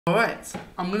Alright,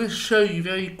 I'm going to show you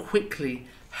very quickly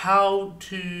how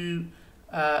to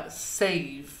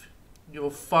save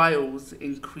your files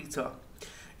in Krita.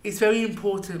 It's very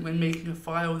important when making a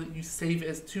file that you save it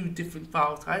as two different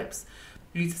file types.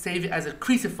 You need to save it as a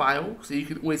Krita file, so you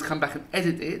can always come back and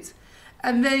edit it.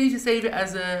 And then you need to save it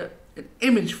as an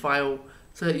image file,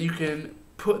 so that you can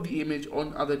put the image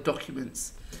on other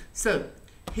documents. So,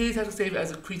 here's how to save it as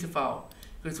a Krita file.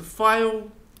 Go to File,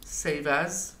 Save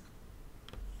As.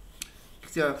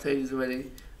 See, I've saved these already.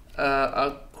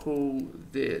 I'll call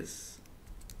this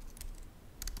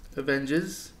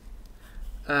Avengers.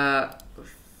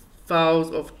 Files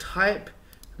of type.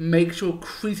 Make sure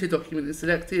Krita document is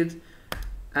selected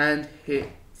and hit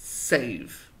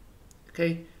save.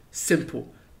 Okay, simple.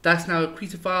 That's now a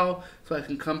Krita file, so I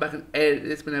can come back and edit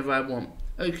this whenever I want.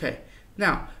 Okay,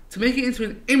 now to make it into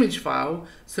an image file,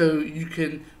 so you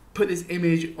can put this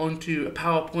image onto a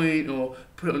PowerPoint or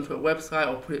put it onto a website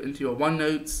or put it into your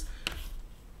OneNotes,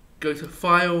 go to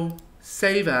File,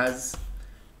 Save As,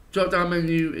 drop down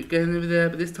menu again over there,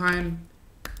 but this time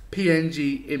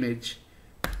PNG image,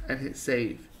 and hit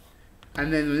save.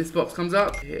 And then when this box comes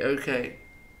up, hit OK.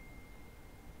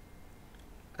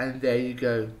 And there you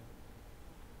go.